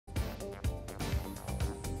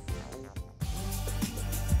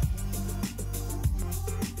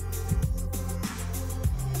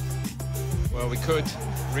Well, we could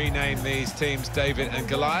rename these teams David and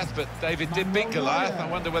Goliath, but David did beat Goliath. I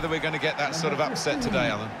wonder whether we're going to get that sort of upset today,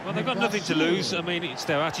 Alan. Well, they've got nothing to lose. I mean, it's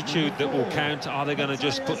their attitude that will count. Are they going to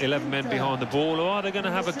just put 11 men behind the ball, or are they going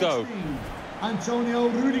to have a go? Antonio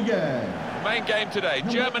Rudiger. Main game today,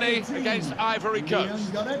 Germany against Ivory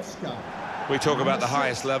Coast. We talk about the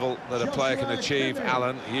highest level that a player can achieve.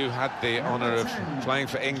 Alan, you had the honour of playing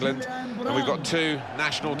for England, and we've got two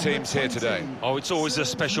national teams here today. Oh, it's always a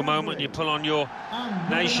special moment. You pull on your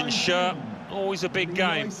nation's shirt, always a big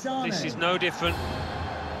game. This is no different.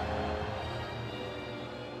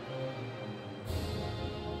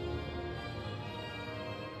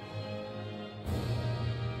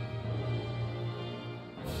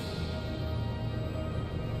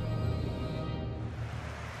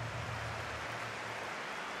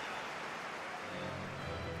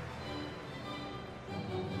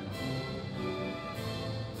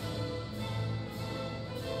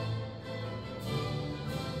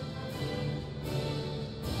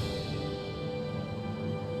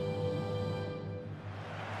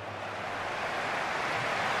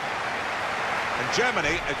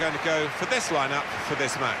 Germany are going to go for this lineup for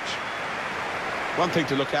this match. One thing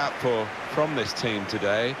to look out for from this team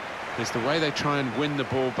today is the way they try and win the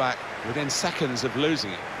ball back within seconds of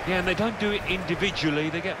losing it. Yeah, and they don't do it individually.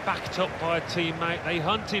 They get backed up by a teammate. They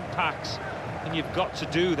hunt in packs, and you've got to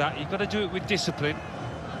do that. You've got to do it with discipline.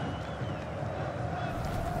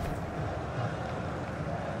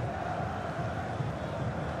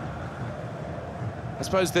 I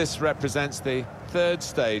suppose this represents the third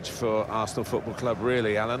stage for Arsenal Football Club,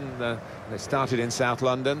 really, Alan. They started in South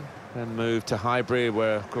London, then moved to Highbury,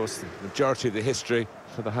 where, of course, the majority of the history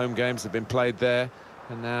for the home games have been played there.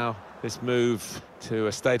 And now this move to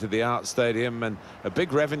a state-of-the-art stadium and a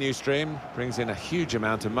big revenue stream brings in a huge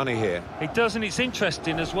amount of money here. It does, and it's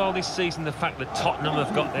interesting as well this season, the fact that Tottenham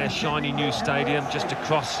have got their shiny new stadium just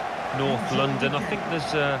across North London. I think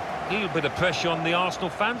there's a little bit of pressure on the Arsenal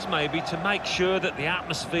fans maybe to make sure that the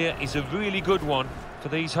atmosphere is a really good one for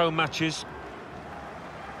these home matches.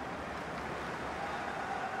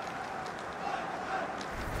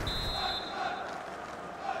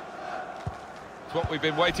 It's what we've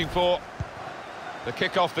been waiting for. The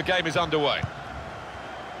kick-off, the game is underway.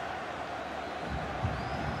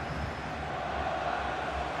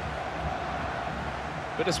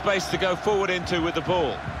 Bit of space to go forward into with the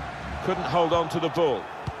ball. Couldn't hold on to the ball.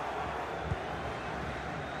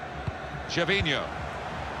 Gervinho.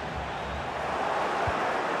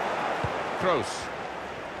 Kroos.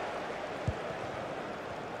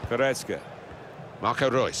 Goretzka. Marco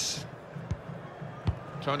Reus.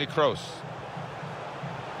 Toni Kroos.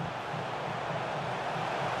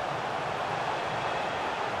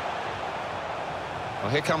 Well,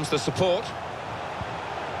 here comes the support.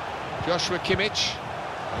 Joshua Kimmich.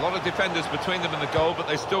 A lot of defenders between them and the goal, but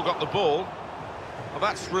they still got the ball. Well,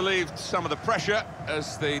 that's relieved some of the pressure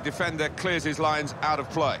as the defender clears his lines out of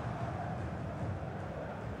play.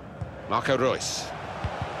 Marco Reus.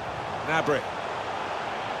 Gnabry.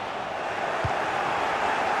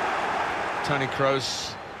 Toni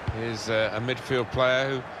Kroos is a midfield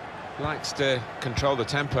player who likes to control the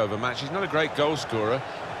tempo of a match. He's not a great goal scorer,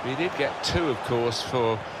 but he did get two, of course,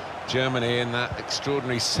 for Germany in that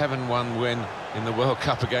extraordinary 7-1 win in the World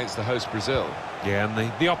Cup against the host Brazil. Yeah,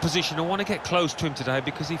 and the opposition will want to get close to him today,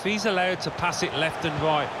 because if he's allowed to pass it left and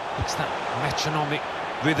right, it's that metronomic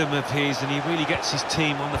rhythm of his, and he really gets his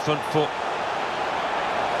team on the front foot.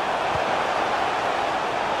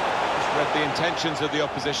 Just read the intentions of the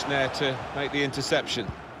opposition there to make the interception.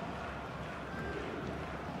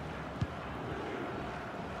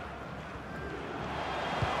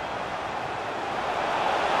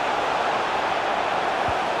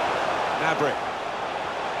 Gnabry.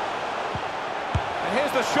 And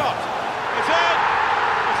here's the shot. It's in!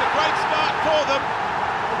 It's a great start for them.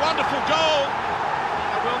 A wonderful goal.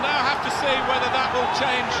 And we'll now have to see whether that will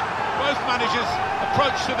change both managers'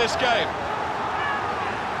 approach to this game.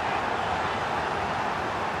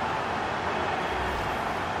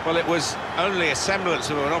 Well, it was only a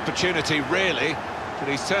semblance of an opportunity, really, but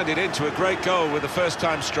he's turned it into a great goal with a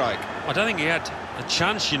first-time strike. I don't think he had a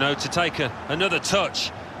chance, you know, to take another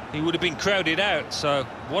touch. He would have been crowded out, so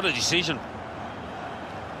what a decision.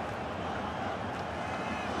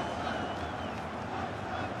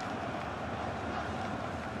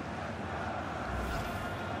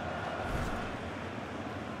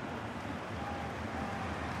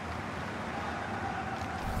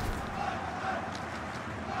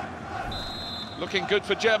 Looking good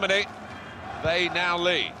for Germany. They now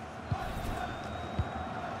lead.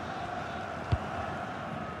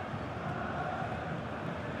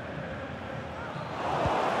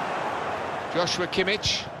 Joshua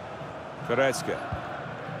Kimmich. Goretzka.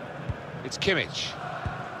 It's Kimmich.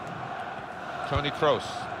 Toni Kroos.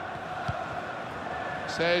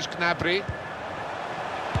 Serge Gnabry. He's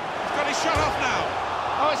got his shot off now.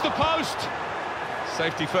 Oh, it's the post.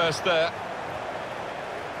 Safety first there.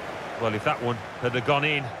 Well, if that one had gone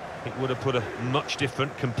in, it would have put a much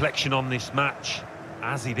different complexion on this match.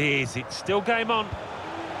 As it is, it's still game on.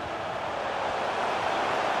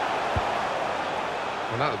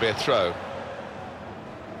 Well, that'll be a throw.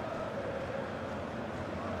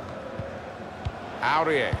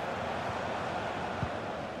 Aurier.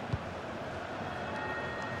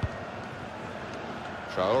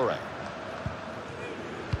 Traore.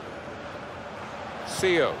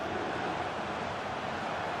 Seo.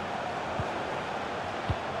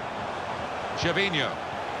 Gervinho.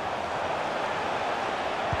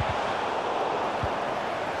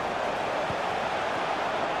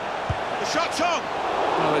 The shot's on!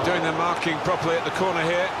 Well, they're doing their marking properly at the corner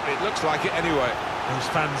here. It looks like it anyway. Those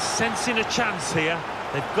fans sensing a chance here.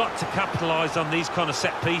 They've got to capitalise on these kind of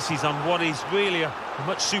set pieces on what is really a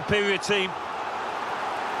much superior team.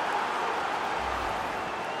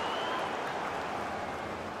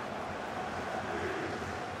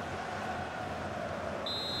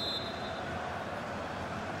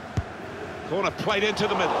 Corner played into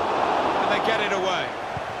the middle, and they get it away.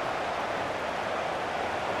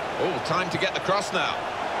 Oh, time to get the cross now.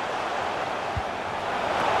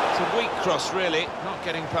 It's a weak cross, really, not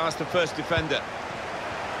getting past the first defender.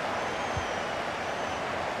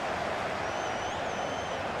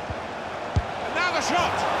 And now the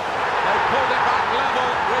shot! They pulled it back level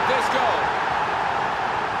with this goal.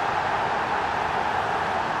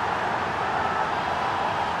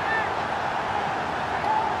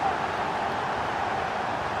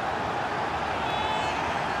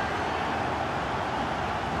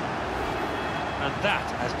 And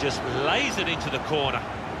that has just lasered into the corner.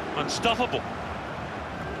 Unstoppable.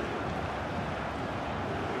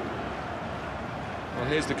 Well,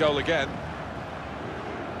 here's the goal again.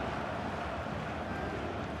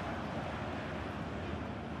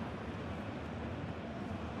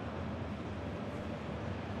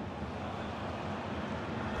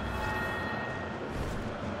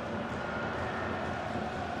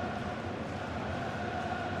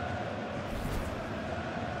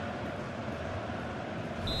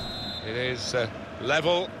 It is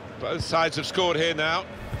level. Both sides have scored here now.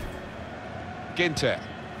 Ginter.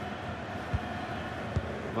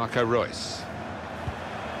 Marco Reus.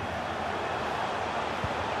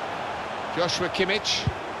 Joshua Kimmich.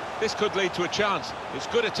 This could lead to a chance. It's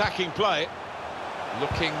good attacking play.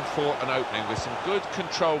 Looking for an opening with some good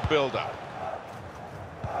controlled build-up.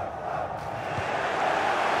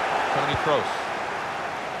 Toni Kroos.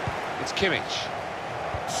 It's Kimmich.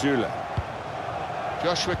 Süle.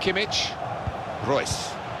 Joshua Kimmich.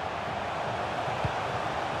 Reus.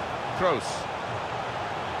 Kroos.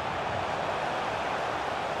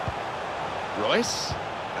 Reus.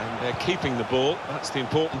 And they're keeping the ball. That's the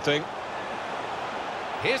important thing.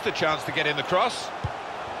 Here's the chance to get in the cross.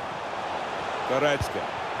 Goretzka.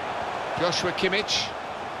 Joshua Kimmich.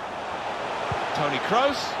 Toni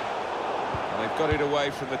Kroos. And they've got it away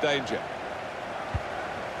from the danger.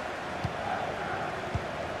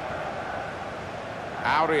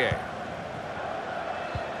 Aurier.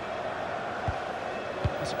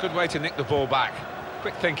 That's a good way to nick the ball back.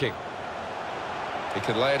 Quick thinking. He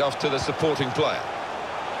can lay it off to the supporting player.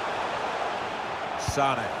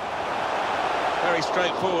 Sane. Very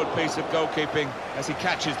straightforward piece of goalkeeping as he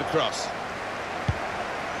catches the cross.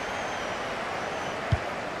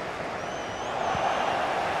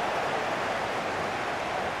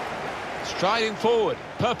 Striding forward,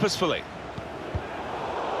 purposefully.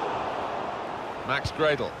 Max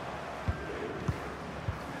Gradel.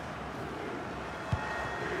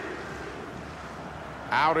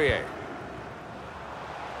 Aurier.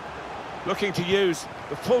 Looking to use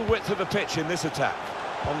the full width of the pitch in this attack.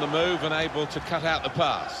 On the move and able to cut out the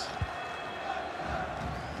pass.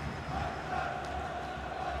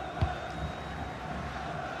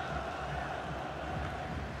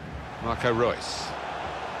 Marco Reus.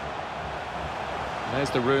 There's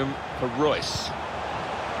the room for Reus.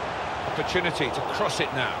 Opportunity to cross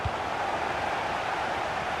it now.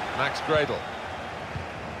 Max Gradel.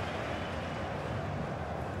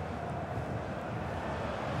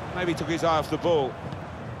 Maybe took his eye off the ball.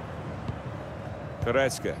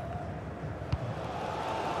 Goretzka.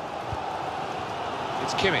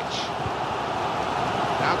 It's Kimmich.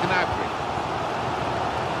 Now Gnabry.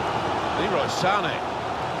 Leroy Sané.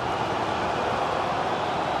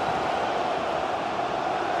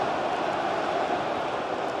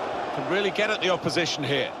 Can really get at the opposition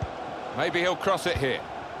here. Maybe he'll cross it here.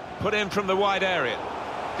 Put in from the wide area.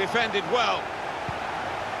 Defended well.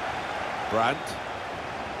 Brandt.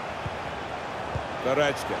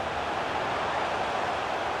 Goretzka.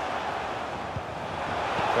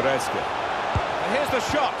 Goretzka. And here's the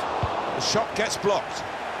shot. The shot gets blocked.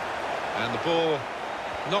 And the ball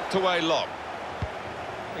knocked away long.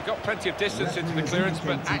 He got plenty of distance into the clearance,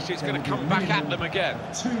 but actually it's going to come back at them again.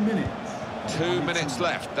 2 minutes. 2 minutes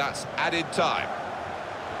left, that's added time.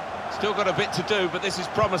 Still got a bit to do, but this is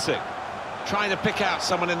promising. Trying to pick out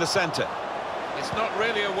someone in the centre. It's not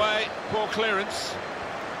really away, poor clearance.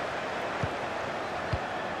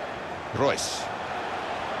 Royce.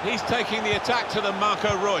 He's taking the attack to the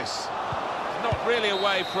Marco Royce. Not really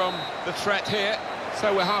away from the threat here.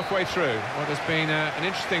 So we're halfway through what has been an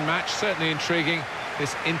interesting match, certainly intriguing,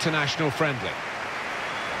 this international friendly.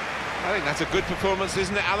 I think that's a good performance,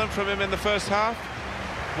 isn't it, Alan, from him in the first half?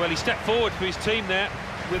 Well, he stepped forward for his team there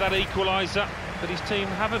with that equaliser, but his team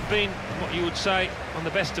haven't been, what you would say, on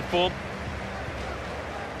the best of form.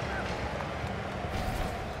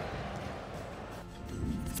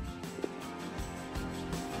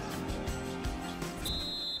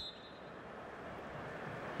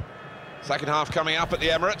 Second half coming up at the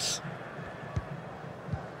Emirates.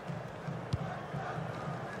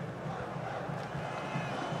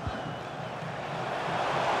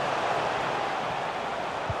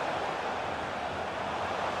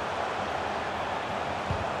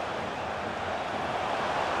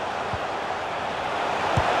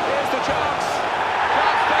 Here's the chance.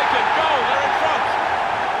 Chance taken. Goal. They're in front.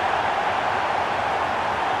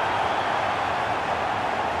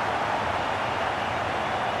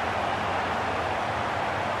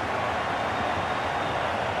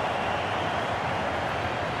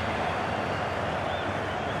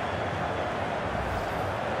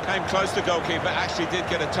 Came close to goalkeeper, actually did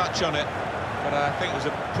get a touch on it, but I think it was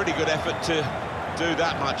a pretty good effort to do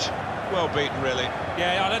that much. Well beaten, really.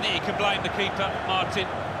 Yeah, I don't think you can blame the keeper, Martin.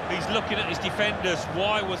 He's looking at his defenders.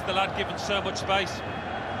 Why was the lad given so much space?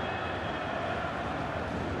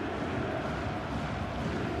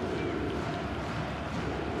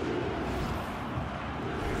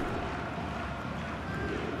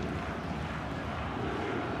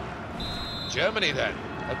 Germany then,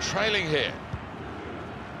 are trailing here.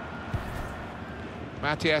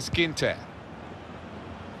 Matthias Ginter.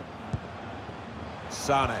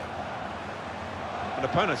 Sane. An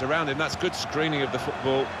opponent around him, that's good screening of the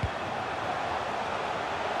football.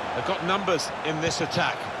 They've got numbers in this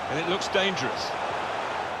attack, and it looks dangerous.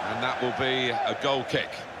 And that will be a goal kick.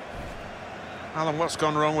 Alan, what's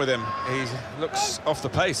gone wrong with him? He looks off the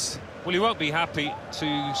pace. Well, he won't be happy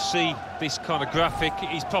to see this kind of graphic.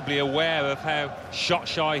 He's probably aware of how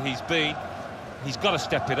shot-shy he's been. He's got to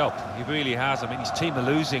step it up. He really has. I mean, his team are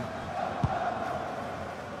losing.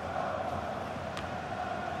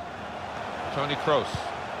 Tony Kroos.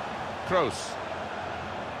 Kroos.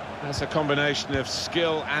 That's a combination of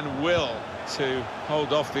skill and will to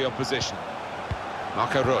hold off the opposition.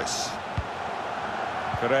 Marco Reus.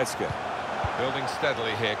 Goretzka. Building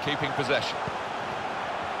steadily here, keeping possession.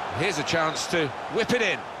 Here's a chance to whip it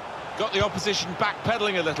in. Got the opposition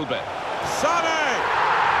backpedaling a little bit. Sane!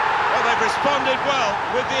 Well, they've responded well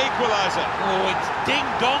with the equaliser. Oh, it's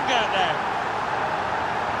ding-dong out there.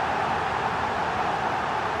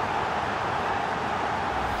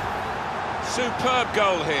 Superb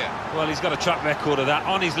goal here. Well, he's got a track record of that.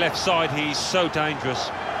 On his left side, he's so dangerous.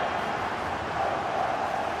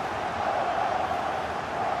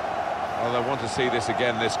 Well, I want to see this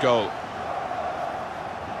again, this goal.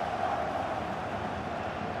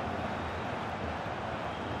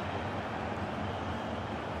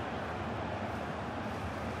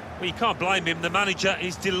 Well, you can't blame him. The manager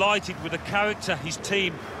is delighted with the character his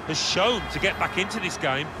team has shown to get back into this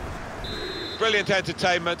game. Brilliant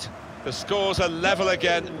entertainment. The scores are level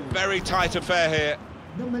again. Very tight affair here.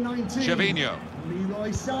 Number 19. Gervinho.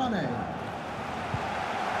 Leroy Sane.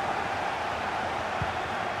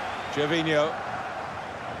 Gervinho.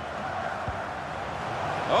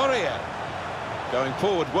 Aurier. Going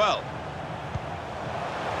forward well.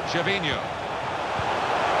 Gervinho.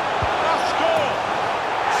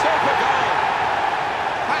 Super goal!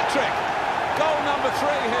 Hat-trick! Goal number 3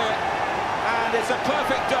 here, and it's a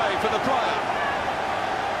perfect day for the player.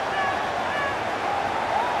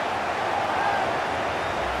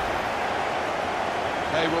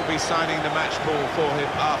 They will be signing the match ball for him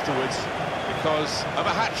afterwards because of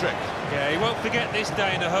a hat-trick. Yeah, he won't forget this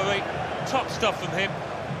day in a hurry. Top stuff from him.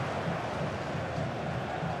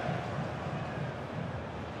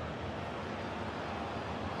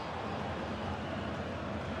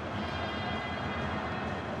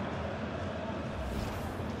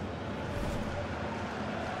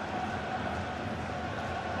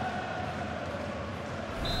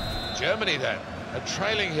 Germany then are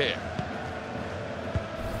trailing here.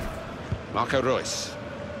 Marco Reus.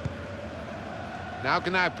 Now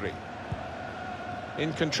Gnabry.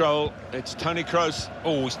 In control, it's Toni Kroos.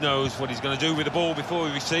 Always knows what he's going to do with the ball before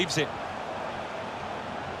he receives it.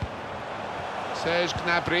 Serge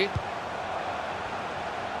Gnabry.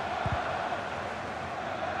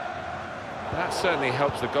 That certainly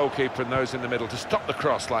helps the goalkeeper and those in the middle to stop the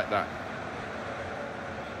cross like that.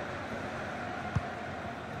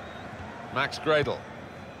 Max Gradel.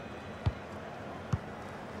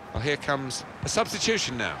 Well, here comes a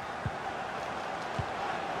substitution now.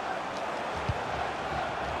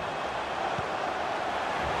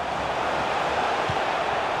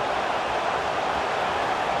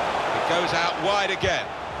 It goes out wide again,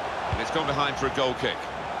 and it's gone behind for a goal kick.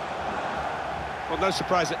 Well, no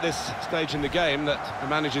surprise at this stage in the game that the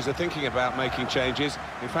managers are thinking about making changes.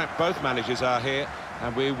 In fact, both managers are here,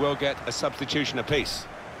 and we will get a substitution apiece.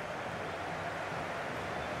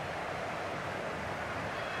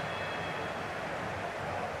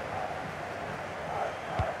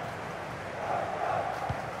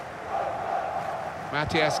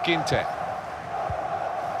 Matthias Ginter.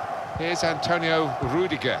 Here's Antonio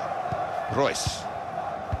Rudiger. Reus.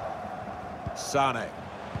 Sane.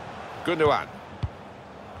 Gundogan.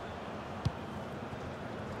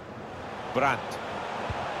 Brandt.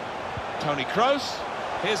 Toni Kroos.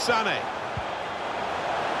 Here's Sane.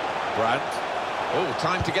 Brandt. Oh,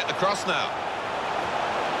 time to get the cross now.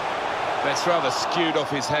 That's rather skewed off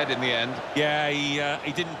his head in the end. Yeah,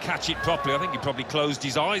 he didn't catch it properly. I think he probably closed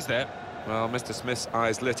his eyes there. Well, Mr. Smith's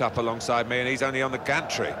eyes lit up alongside me, and he's only on the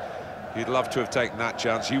gantry. You'd love to have taken that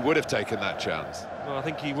chance. You would have taken that chance. Well, I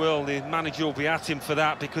think he will. The manager will be at him for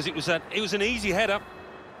that because it was an easy header.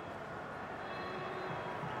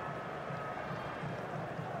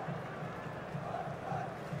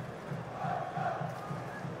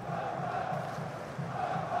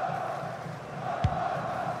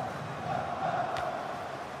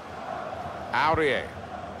 Aurier.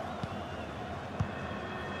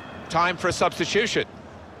 Time for a substitution.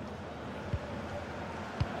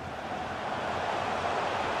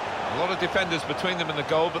 A lot of defenders between them and the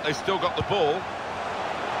goal, but they still got the ball.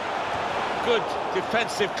 Good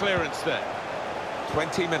defensive clearance there.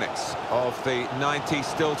 20 minutes of the 90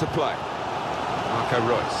 still to play. Marco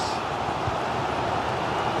Reus.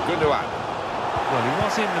 Gundogan. Well, he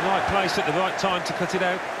was in the right place at the right time to cut it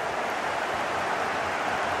out.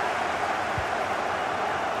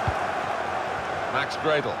 Max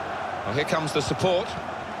Gradel. Well, here comes the support.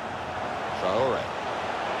 Traore.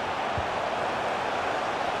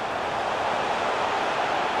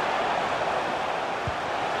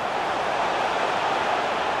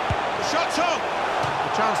 The shot's on!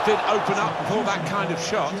 The chance did open up for that kind of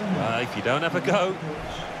shot. If you don't have a go.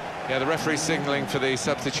 Yeah, the referee's signalling for the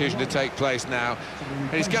substitution to take place now.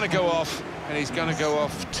 And he's going to go off, and he's going to go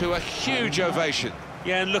off to a huge ovation.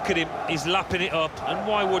 Yeah, and look at him, he's lapping it up, and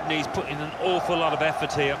why wouldn't he? He's putting an awful lot of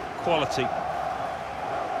effort here, quality.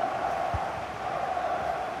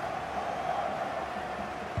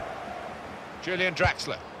 Julian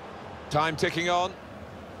Draxler. Time ticking on,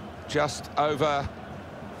 just over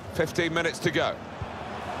 15 minutes to go.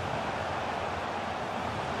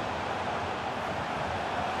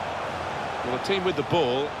 Well, the team with the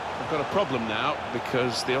ball have got a problem now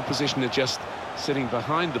because the opposition are just sitting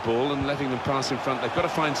behind the ball and letting them pass in front. They've got to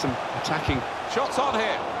find some attacking shots on here.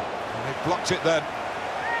 And they blocked it then.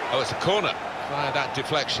 Oh, it's a corner via that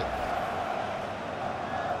deflection.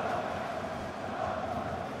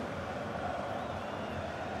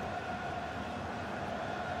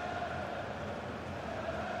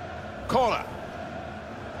 Corner.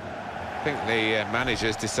 I think the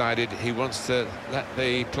manager's decided he wants to let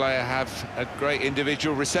the player have a great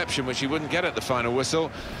individual reception, which he wouldn't get at the final whistle.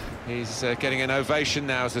 He's getting an ovation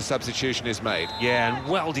now as the substitution is made. Yeah, and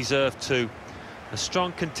well-deserved too. A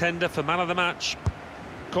strong contender for man of the match.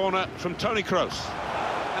 Corner from Toni Kroos.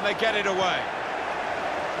 And they get it away.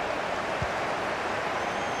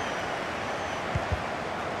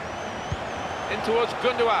 In towards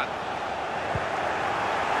Gundogan.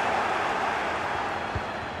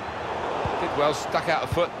 Did well, stuck out a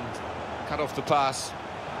foot and cut off the pass.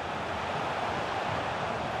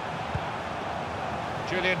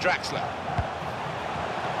 Julian Draxler.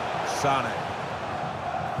 Sane.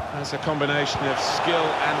 That's a combination of skill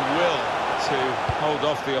and will to hold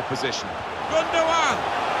off the opposition. Gundogan!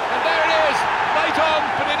 And there it is! Late on,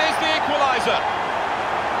 but it is the equaliser.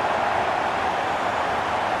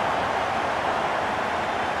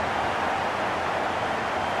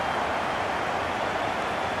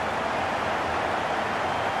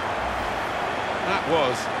 That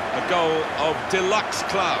was a goal of deluxe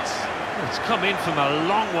class. It's come in from a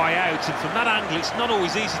long way out, and from that angle, it's not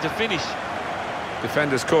always easy to finish.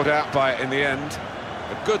 Defenders caught out by it in the end.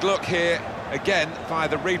 A good look here, again, via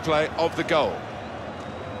the replay of the goal.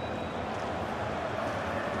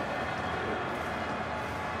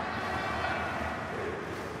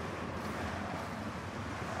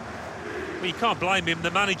 Well, you can't blame him.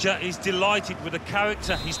 The manager is delighted with the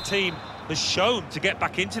character his team has shown to get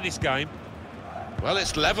back into this game. Well,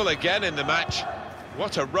 it's level again in the match.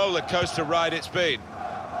 What a roller coaster ride it's been.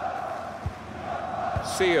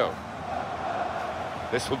 Sio.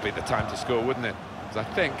 This would be the time to score, wouldn't it? Because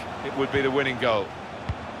I think it would be the winning goal.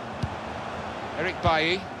 Eric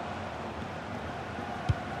Bailly.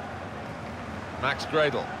 Max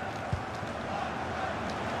Gradel.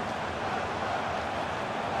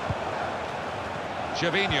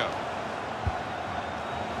 Gervinho.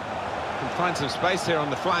 Can find some space here on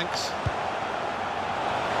the flanks.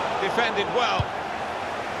 Defended well.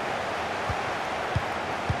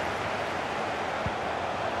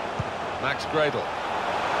 Max Gradel.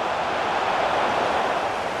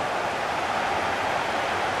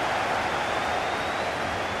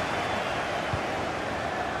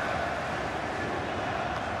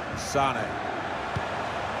 Sane.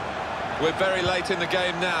 We're very late in the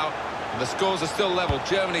game now, and the scores are still level.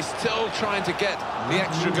 Germany still trying to get the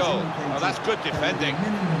extra goal. Oh, that's good defending.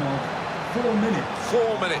 4 minutes.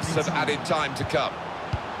 4 minutes of added time to come.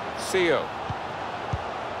 Sio.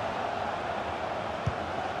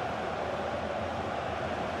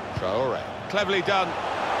 Traore. Cleverly done.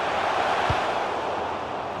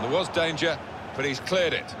 And there was danger, but he's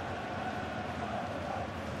cleared it.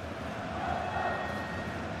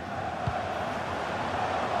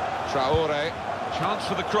 Traore. Chance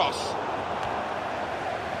for the cross.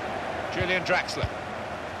 Julian Draxler.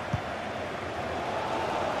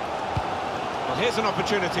 Well, here's an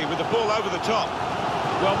opportunity with the ball over the top.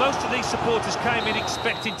 Well, most of these supporters came in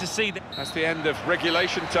expecting to see that. That's the end of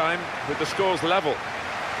regulation time with the scores level.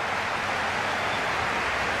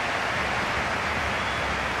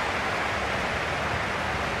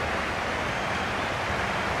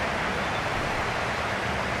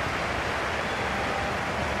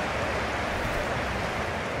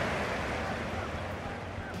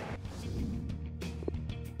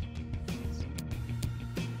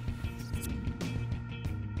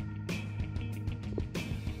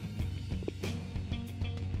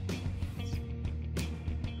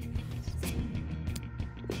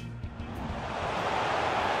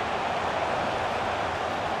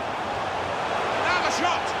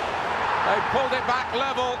 They pulled it back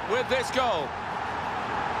level with this goal.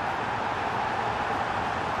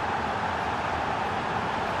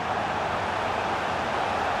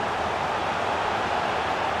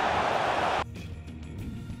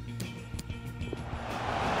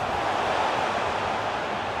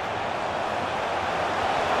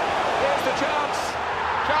 Here's the chance.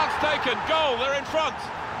 Chance taken. Goal. They're in front.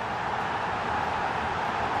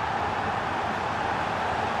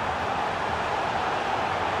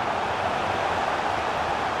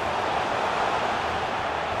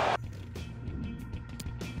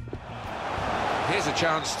 Here's a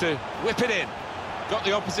chance to whip it in. Got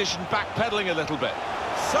the opposition backpedaling a little bit.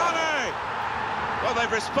 Sane! Well,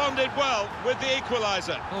 they've responded well with the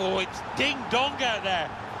equaliser. Oh, it's ding-dong out there.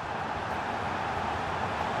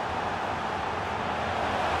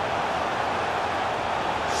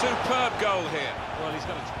 Superb goal here. Well, he's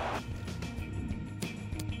got a...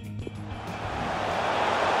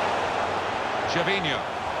 Gervinho.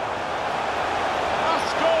 A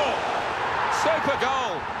score! Super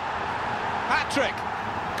goal! Hat-trick,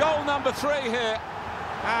 goal number 3 here,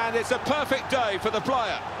 and it's a perfect day for the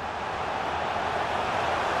player.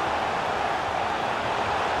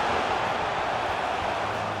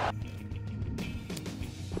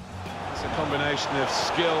 It's a combination of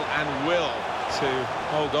skill and will to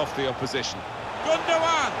hold off the opposition.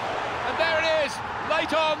 Gundogan, and there it is,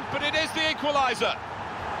 late on, but it is the equaliser.